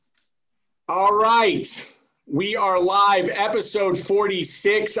All right, we are live, episode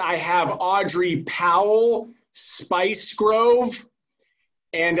 46. I have Audrey Powell, Spice Grove,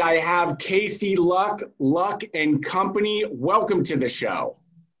 and I have Casey Luck, Luck and Company. Welcome to the show.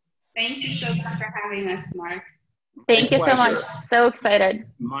 Thank you so much for having us, Mark. Thank you so much. So excited.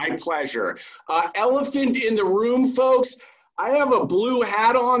 My pleasure. Elephant in the room, folks. I have a blue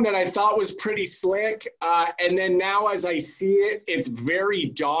hat on that I thought was pretty slick. And then now as I see it, it's very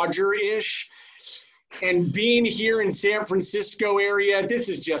Dodger-ish. And being here in San Francisco area, this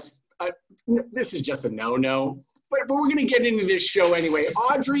is just a no-no. But we're going to get into this show anyway.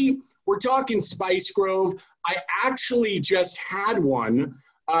 Audrey, we're talking Spice Grove. I actually just had one.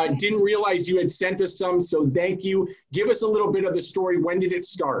 Didn't realize you had sent us some, so thank you. Give us a little bit of the story. When did it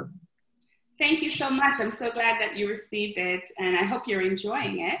start? Thank you so much. I'm so glad that you received it, and I hope you're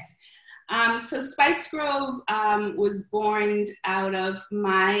enjoying it. So Spice Grove was born out of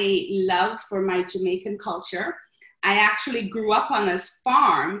my love for my Jamaican culture. I actually grew up on a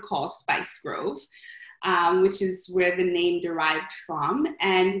farm called Spice Grove, which is where the name derived from,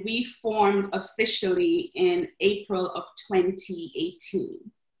 and we formed officially in April of 2018.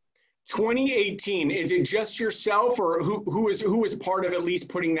 2018. Is it just yourself, or who was part of at least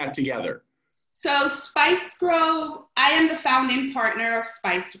putting that together? So Spice Grove, I am the founding partner of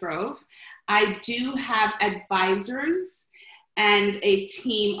Spice Grove. I do have advisors and a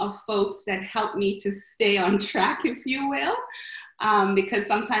team of folks that help me to stay on track, if you will, because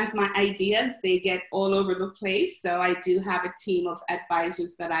sometimes my ideas, they get all over the place. So I do have a team of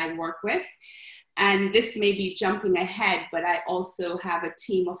advisors that I work with. And this may be jumping ahead, but I also have a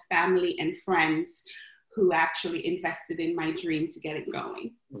team of family and friends who actually invested in my dream to get it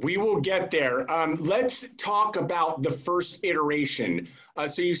going. We will get there. Let's talk about the first iteration.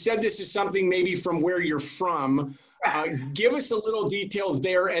 So you said this is something maybe from where you're from. Give us a little details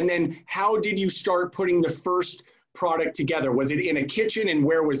there, and then how did you start putting the first product together? Was it in a kitchen, and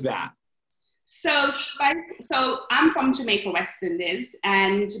where was that? So I'm from Jamaica, West Indies,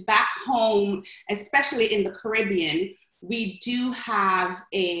 and back home, especially in the Caribbean, we do have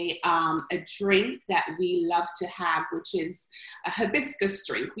a drink that we love to have, which is a hibiscus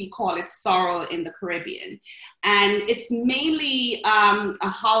drink. We call it sorrel in the Caribbean. And it's mainly a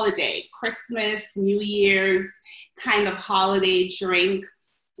holiday, Christmas, New Year's kind of holiday drink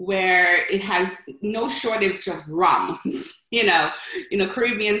where it has no shortage of rum. You know,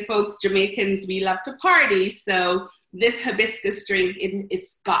 Caribbean folks, Jamaicans, we love to party. So this hibiscus drink,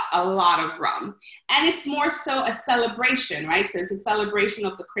 it's got a lot of rum. And it's more so a celebration, right? So it's a celebration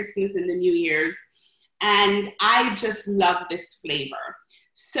of the Christmas and the New Year's. And I just love this flavor.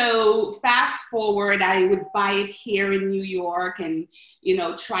 So fast forward, I would buy it here in New York and,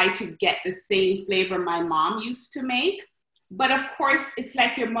 try to get the same flavor my mom used to make. But of course, it's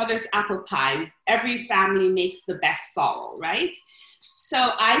like your mother's apple pie. Every family makes the best sorrel, right?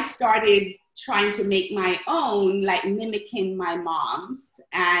 So I started trying to make my own, like mimicking my mom's.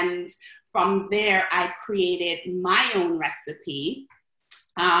 And from there, I created my own recipe.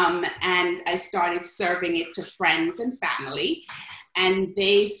 And I started serving it to friends and family. And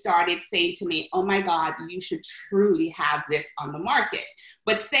they started saying to me, oh my God, you should truly have this on the market.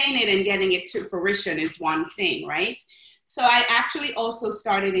 But saying it and getting it to fruition is one thing, right? So I actually also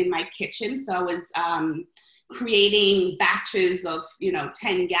started in my kitchen. So I was creating batches of,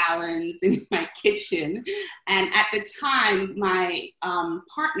 10 gallons in my kitchen. And at the time, my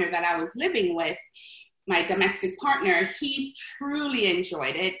partner that I was living with, my domestic partner, he truly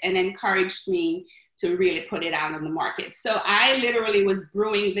enjoyed it and encouraged me to really put it out on the market. So I literally was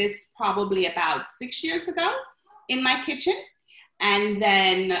brewing this probably about 6 years ago in my kitchen. And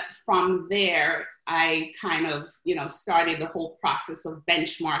then from there, I kind of, started the whole process of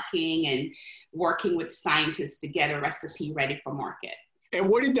benchmarking and working with scientists to get a recipe ready for market. And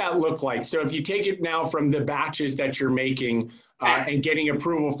what did that look like? So if you take it now from the batches that you're making and getting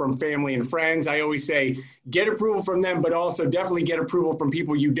approval from family and friends, I always say, get approval from them, but also definitely get approval from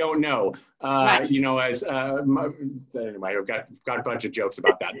people you don't know. Right. Anyway, I've got a bunch of jokes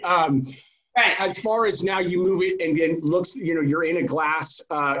about that. Right. As far as now you move it and then looks, you're in a glass,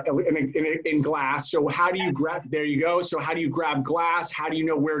 in glass. So how do you grab, there you go. So how do you grab glass? How do you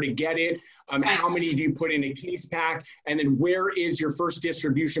know where to get it? How many do you put in a case pack? And then where is your first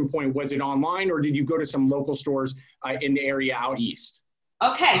distribution point? Was it online or did you go to some local stores in the area out east?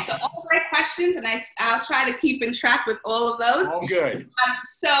 Okay, so all great questions, and I'll try to keep in track with all of those. All good.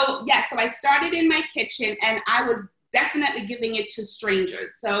 So I started in my kitchen, and I was definitely giving it to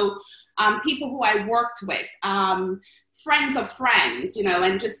strangers. So people who I worked with, friends of friends,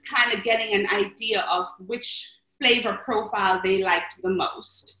 and just kind of getting an idea of which flavor profile they liked the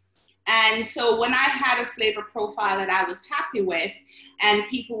most. And so when I had a flavor profile that I was happy with and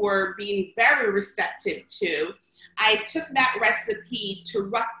people were being very receptive to, I took that recipe to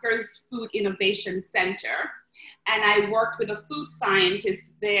Rutgers Food Innovation Center. And I worked with a food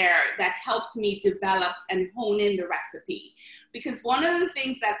scientist there that helped me develop and hone in the recipe. Because one of the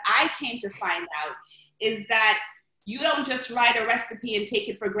things that I came to find out is that you don't just write a recipe and take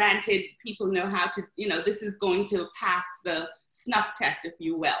it for granted. People know how to, this is going to pass the snuff test, if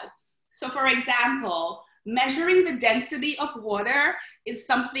you will. So for example, measuring the density of water is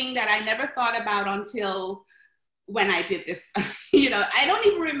something that I never thought about until when I did this. I don't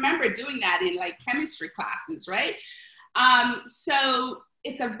even remember doing that in like chemistry classes, right? So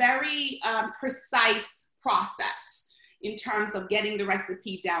it's a very precise process in terms of getting the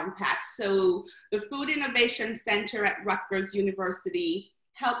recipe down pat. So the Food Innovation Center at Rutgers University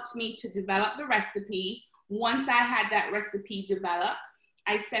helped me to develop the recipe. Once I had that recipe developed,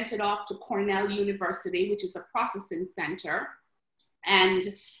 I sent it off to Cornell University, which is a processing center. And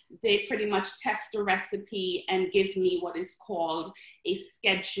they pretty much test the recipe and give me what is called a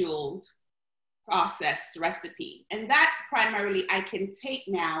scheduled process recipe. And that primarily I can take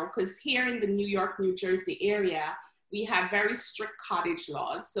now, because here in the New York, New Jersey area, we have very strict cottage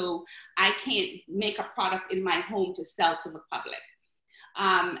laws. So I can't make a product in my home to sell to the public.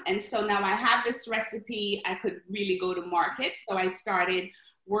 And so now I have this recipe, I could really go to market. So I started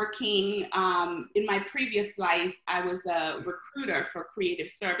working, in my previous life, I was a recruiter for creative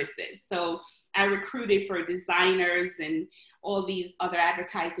services. So I recruited for designers and all these other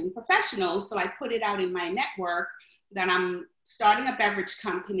advertising professionals. So I put it out in my network that I'm starting a beverage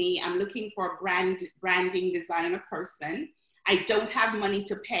company. I'm looking for a branding designer person. I don't have money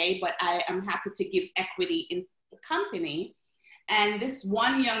to pay, but I am happy to give equity in the company. And this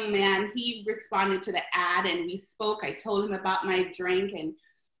one young man, he responded to the ad and we spoke. I told him about my drink and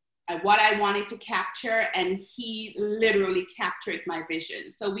what I wanted to capture, and he literally captured my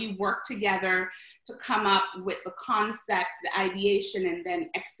vision. So we worked together to come up with the concept, the ideation, and then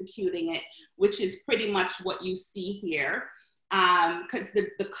executing it, which is pretty much what you see here. Because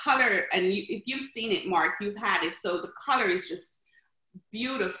the color, and if you've seen it, Mark, you've had it. So the color is just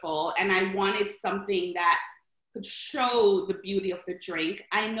beautiful. And I wanted something that could show the beauty of the drink.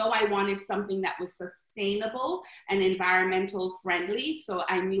 I know I wanted something that was sustainable and environmental friendly. So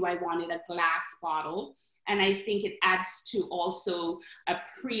I knew I wanted a glass bottle. And I think it adds to also a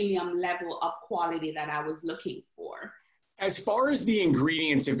premium level of quality that I was looking for. As far as the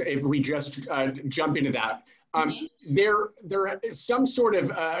ingredients, if we just jump into that, there is some sort of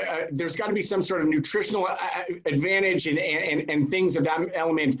there's got to be some sort of nutritional advantage and things of that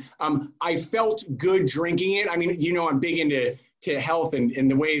element. I felt good drinking it. I mean, I'm big into health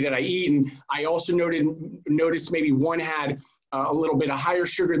and the way that I eat, and I also noticed maybe one had a little bit of higher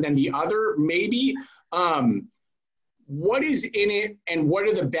sugar than the other, maybe. What is in it and what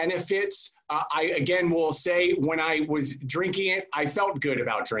are the benefits? I again will say, when I was drinking it, I felt good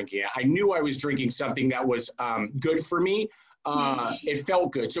about drinking it. I knew I was drinking something that was good for me. It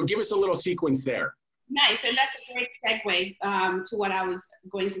felt good. So give us a little sequence there. Nice, and that's a great segue to what I was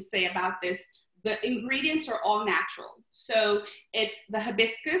going to say about this. The ingredients are all natural. So it's the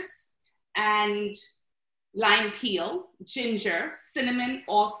hibiscus and lime peel, ginger, cinnamon,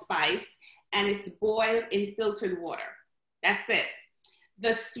 allspice, and it's boiled in filtered water. That's it.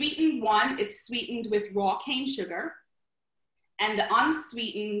 The sweetened one, it's sweetened with raw cane sugar. And the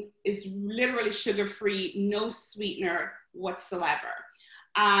unsweetened is literally sugar-free, no sweetener whatsoever.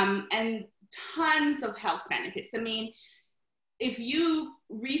 And tons of health benefits. I mean, if you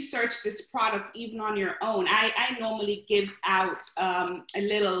research this product even on your own, I normally give out a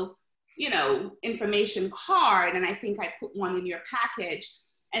little, information card, and I think I put one in your package.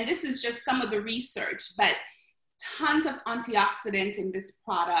 And this is just some of the research, but tons of antioxidant in this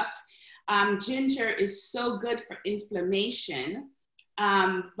product. Ginger is so good for inflammation,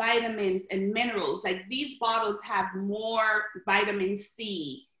 vitamins and minerals. Like these bottles have more vitamin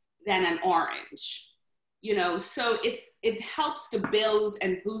C than an orange, so it helps to build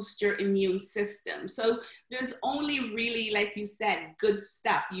and boost your immune system. So there's only really, like you said, good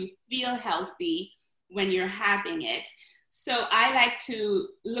stuff. You feel healthy when you're having it. So I like to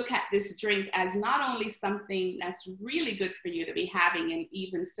look at this drink as not only something that's really good for you to be having and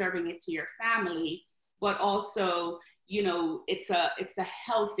even serving it to your family, but also, it's a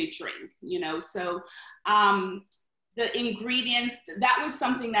healthy drink, So the ingredients, that was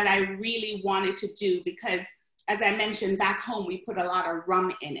something that I really wanted to do because, as I mentioned, back home, we put a lot of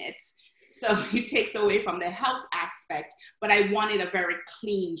rum in it. So it takes away from the health aspect, but I wanted a very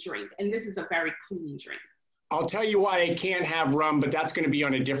clean drink. And this is a very clean drink. I'll tell you why I can't have rum, but that's going to be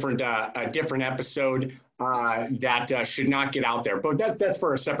on a different episode that should not get out there. But that's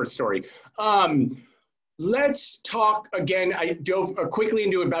for a separate story. Let's talk again. I dove quickly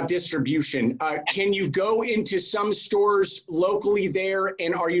into about distribution. Can you go into some stores locally there,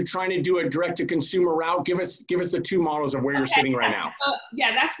 and are you trying to do a direct-to-consumer route? Give us the two models of where you're sitting right now.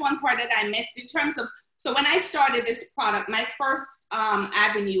 Yeah, that's one part that I missed in terms of. So when I started this product, my first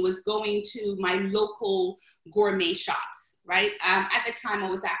avenue was going to my local gourmet shops, right? At the time, I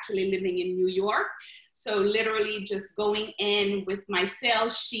was actually living in New York. So literally just going in with my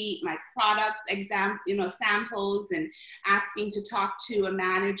sales sheet, my products, samples, and asking to talk to a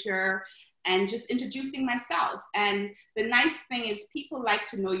manager and just introducing myself. And the nice thing is people like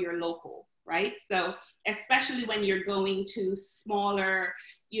to know you're local, right? So especially when you're going to smaller,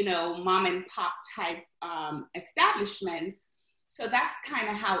 mom and pop type establishments. So that's kind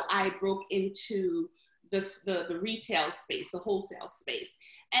of how I broke into the retail space, the wholesale space.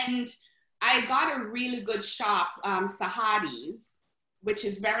 And I got a really good shop, Sahadi's, which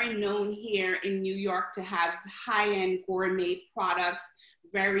is very known here in New York to have high-end gourmet products,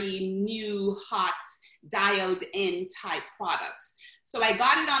 very new, hot, dialed in type products. So I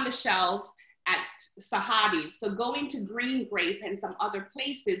got it on the shelf at Sahadi's. So going to Green Grape and some other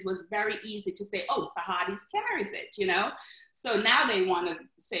places was very easy to say, oh, Sahadi's carries it, So now they want to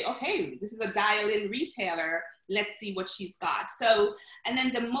say, okay, this is a dial-in retailer. Let's see what she's got. So, and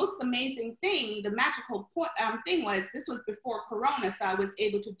then the most amazing thing, the magical thing was, this was before Corona, so I was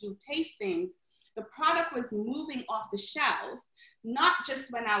able to do tastings. The product was moving off the shelf, not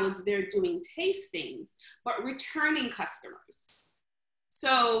just when I was there doing tastings, but returning customers.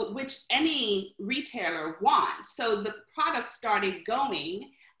 So, which any retailer wants. So the product started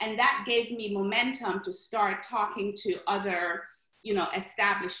going, and that gave me momentum to start talking to other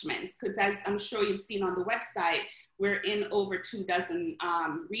establishments, because as I'm sure you've seen on the website, we're in over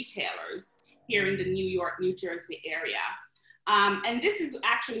 24 retailers here in the New York, New Jersey area. And this is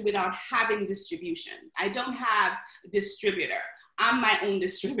actually without having distribution. I don't have a distributor. I'm my own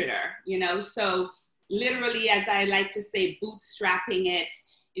distributor, so literally, as I like to say, bootstrapping it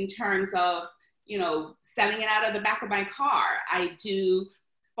in terms of, selling it out of the back of my car. I do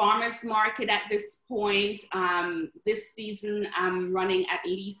farmers market at this point. This season, I'm running at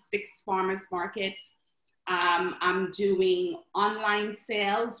least 6 farmers markets. I'm doing online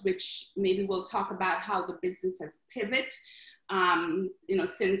sales, which maybe we'll talk about how the business has pivoted,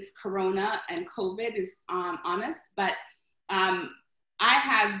 since Corona and COVID is on us. But I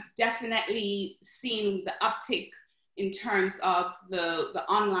have definitely seen the uptick in terms of the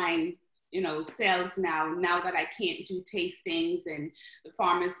online sales now that I can't do tastings and the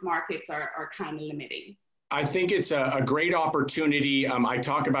farmers markets are kind of limiting. I think it's a great opportunity. I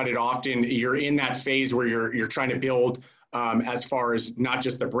talk about it often. You're in that phase where you're trying to build as far as not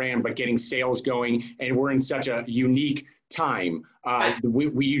just the brand, but getting sales going. And we're in such a unique time.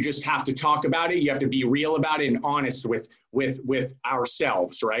 You just have to talk about it. You have to be real about it and honest with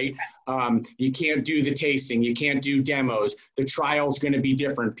ourselves, right? You can't do the tasting. You can't do demos. The trial's going to be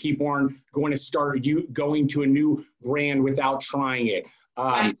different. People aren't going to start going to a new brand without trying it.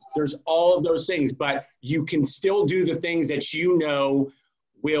 There's all of those things, but you can still do the things that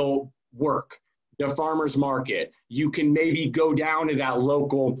will work. The farmer's market. You can maybe go down to that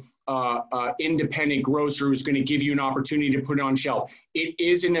local independent grocer who's going to give you an opportunity to put it on shelf. It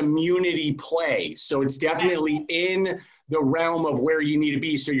is an immunity play. So it's definitely in the realm of where you need to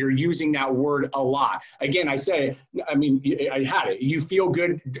be. So you're using that word a lot. Again, I had it. You feel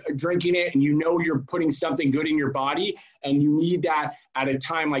good drinking it and you're putting something good in your body, and you need that at a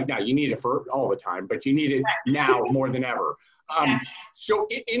time like now. You need it for all the time, but you need it now more than ever. So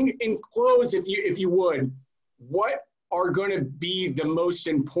in close, if you would, what are going to be the most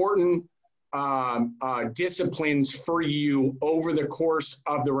important disciplines for you over the course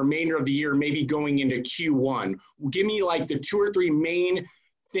of the remainder of the year, maybe going into Q1? Give me like the 2 or 3 main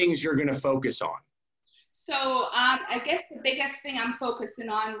things you're going to focus on. So I guess the biggest thing I'm focusing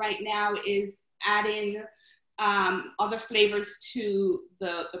on right now is adding other flavors to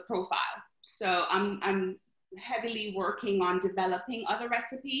the profile. So I'm heavily working on developing other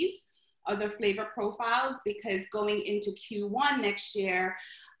recipes, other flavor profiles, because going into Q1 next year,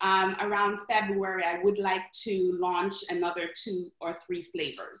 around February, I would like to launch another 2 or 3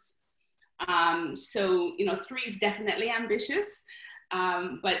 flavors. So, 3 is definitely ambitious,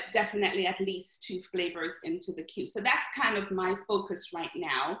 but definitely at least 2 flavors into the queue. So that's kind of my focus right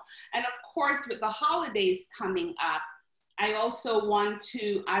now. And of course, with the holidays coming up, I also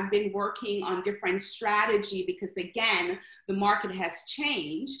I've been working on different strategy because again, the market has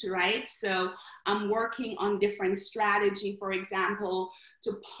changed, right? So I'm working on different strategy, for example,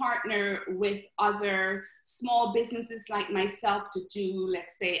 to partner with other small businesses like myself to do,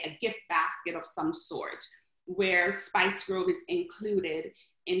 let's say, a gift basket of some sort where Spice Grove is included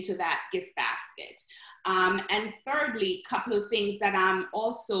into that gift basket. And thirdly, a couple of things that I'm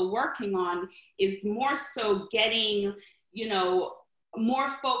also working on is more so getting, more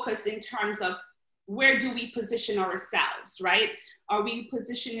focused in terms of where do we position ourselves, right? Are we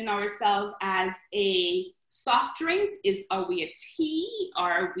positioning ourselves as a soft drink? Are we a tea?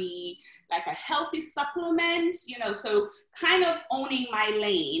 Are we like a healthy supplement? So kind of owning my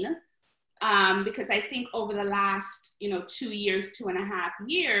lane. Because I think over the last, 2 years, 2.5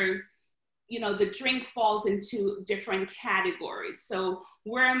 years, the drink falls into different categories. So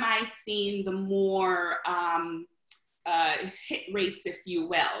where am I seeing the more hit rates, if you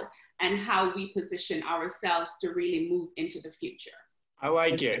will, and how we position ourselves to really move into the future? I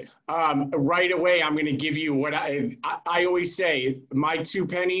like it. Right away, I'm going to give you what I always say, my 2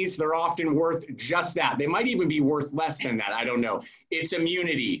 pennies, they're often worth just that. They might even be worth less than that. I don't know. It's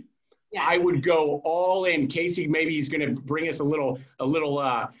immunity. Yes. I would go all in. Casey, maybe he's going to bring us a little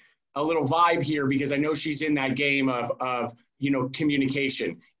vibe here because I know she's in that game of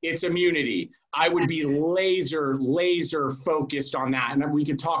communication. It's immunity. I would be laser focused on that, and we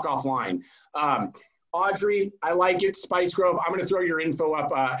could talk offline. Audrey, I like it. Spice Grove. I'm going to throw your info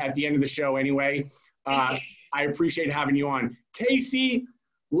up at the end of the show anyway. I appreciate having you on. Casey,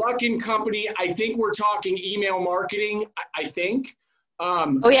 Luck & Company. I think we're talking email marketing. I think.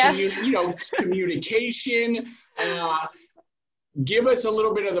 Communication. Give us a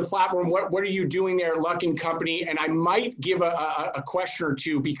little bit of the platform. What are you doing there at Luck & Company? And I might give a question or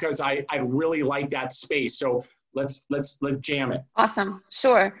two because I really like that space. So let's jam it. Awesome.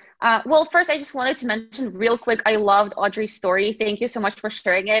 Sure. Well, first, I just wanted to mention real quick, I loved Audrey's story. Thank you so much for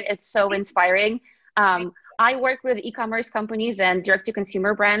sharing it. It's so inspiring. I work with e-commerce companies and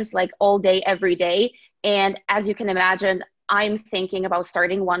direct-to-consumer brands like all day, every day. And as you can imagine, I'm thinking about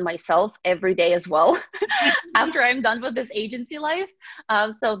starting one myself every day as well after I'm done with this agency life.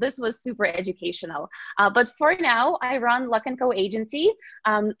 So this was super educational. But for now, I run Luck & Co agency.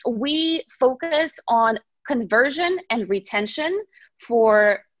 We focus on conversion and retention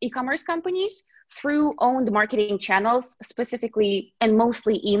for e-commerce companies through owned marketing channels, specifically and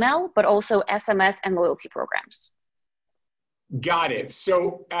mostly email, but also SMS and loyalty programs. Got it.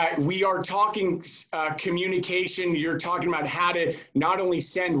 So we are talking communication. You're talking about how to not only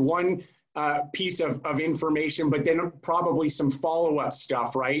send one piece of information, but then probably some follow-up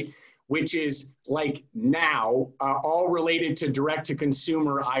stuff, right? Which is like now, all related to direct to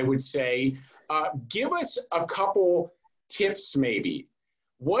consumer, I would say. Give us a couple tips maybe.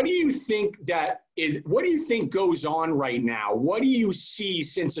 What do you think goes on right now? What do you see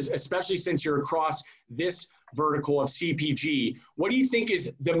especially since you're across this vertical of CPG, what do you think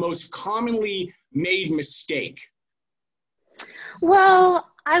is the most commonly made mistake? Well,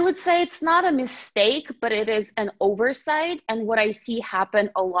 I would say it's not a mistake, but it is an oversight. And what I see happen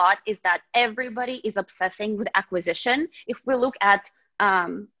a lot is that everybody is obsessing with acquisition. If we look at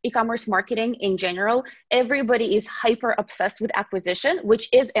e-commerce marketing in general, everybody is hyper obsessed with acquisition, which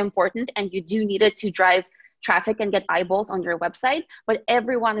is important, and you do need it to drive traffic and get eyeballs on your website, but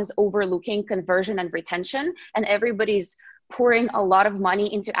everyone is overlooking conversion and retention, and everybody's pouring a lot of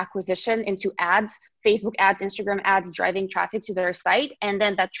money into acquisition, into ads, Facebook ads, Instagram ads, driving traffic to their site, and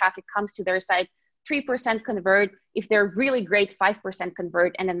then that traffic comes to their site, 3% convert. If they're really great, 5%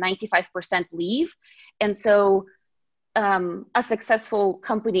 convert, and then 95% leave. And so a successful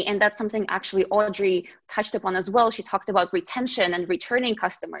company, and that's something actually Audrey touched upon as well. She talked about retention and returning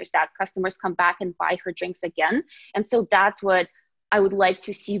customers, that customers come back and buy her drinks again. And so that's what I would like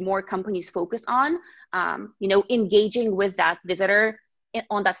to see more companies focus on, engaging with that visitor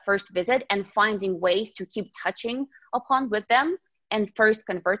on that first visit and finding ways to keep touching upon with them and first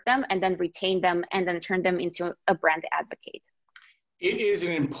convert them and then retain them and then turn them into a brand advocate. It is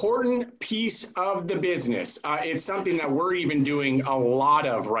an important piece of the business. It's something that we're even doing a lot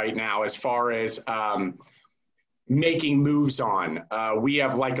of right now as far as making moves on. We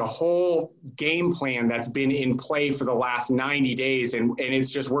have like a whole game plan that's been in play for the last 90 days. And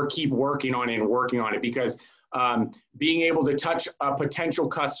it's just, keep working on it because being able to touch a potential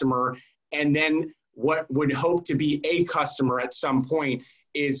customer and then what would hope to be a customer at some point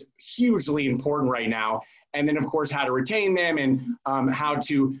is hugely important right now. And then, of course, how to retain them and how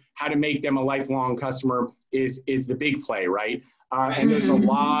to make them a lifelong customer is the big play, right? And there's a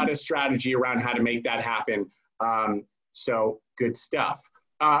lot of strategy around how to make that happen. So good stuff.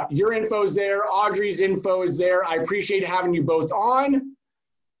 Your info's there. Audrey's info is there. I appreciate having you both on.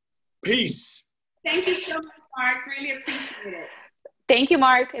 Peace. Thank you so much, Mark. Really appreciate it. Thank you,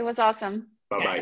 Mark. It was awesome. Bye-bye. Yes.